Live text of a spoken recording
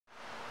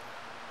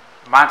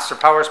Monster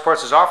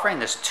Powersports is offering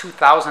this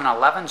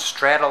 2011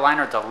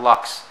 Stratoliner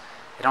Deluxe.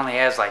 It only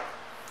has like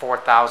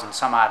 4,000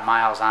 some odd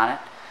miles on it.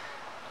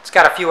 It's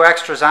got a few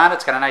extras on it.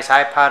 It's got a nice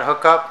iPod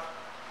hookup.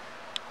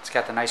 It's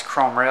got the nice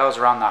chrome rails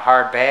around the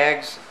hard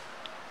bags.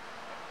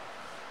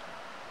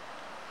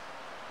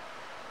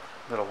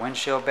 Little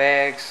windshield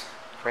bags,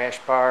 crash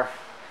bar.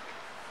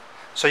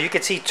 So you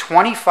can see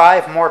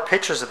 25 more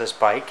pictures of this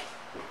bike,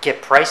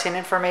 get pricing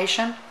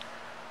information,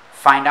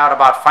 find out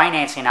about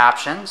financing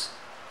options,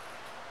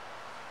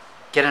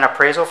 get an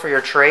appraisal for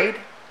your trade,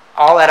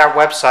 all at our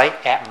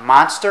website at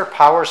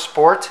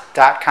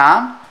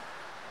monsterpowersport.com.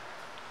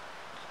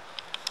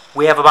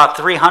 We have about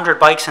 300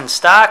 bikes in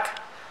stock.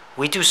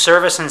 We do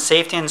service and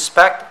safety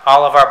inspect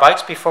all of our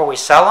bikes before we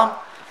sell them.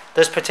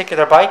 This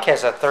particular bike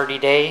has a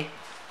 30-day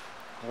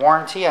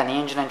warranty on the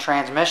engine and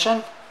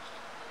transmission.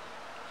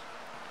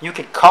 You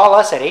could call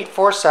us at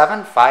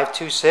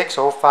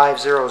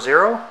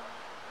 847-526-0500.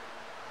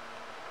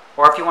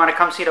 Or if you want to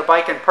come see the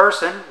bike in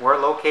person, we're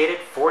located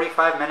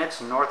 45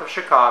 minutes north of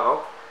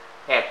Chicago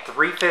at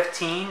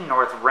 315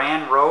 North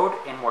Rand Road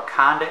in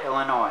Wauconda,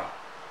 Illinois.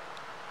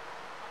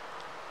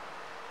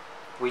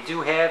 We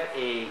do have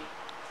a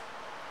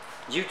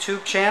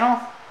YouTube channel.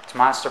 It's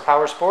Monster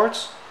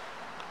Powersports.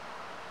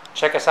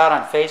 Check us out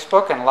on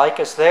Facebook and like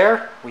us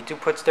there. We do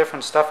put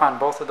different stuff on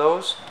both of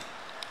those.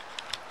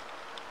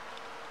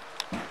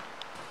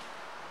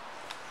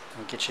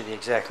 I'll get you the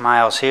exact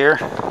miles here.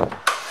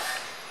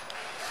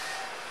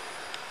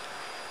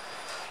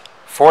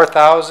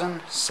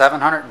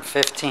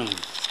 4,715.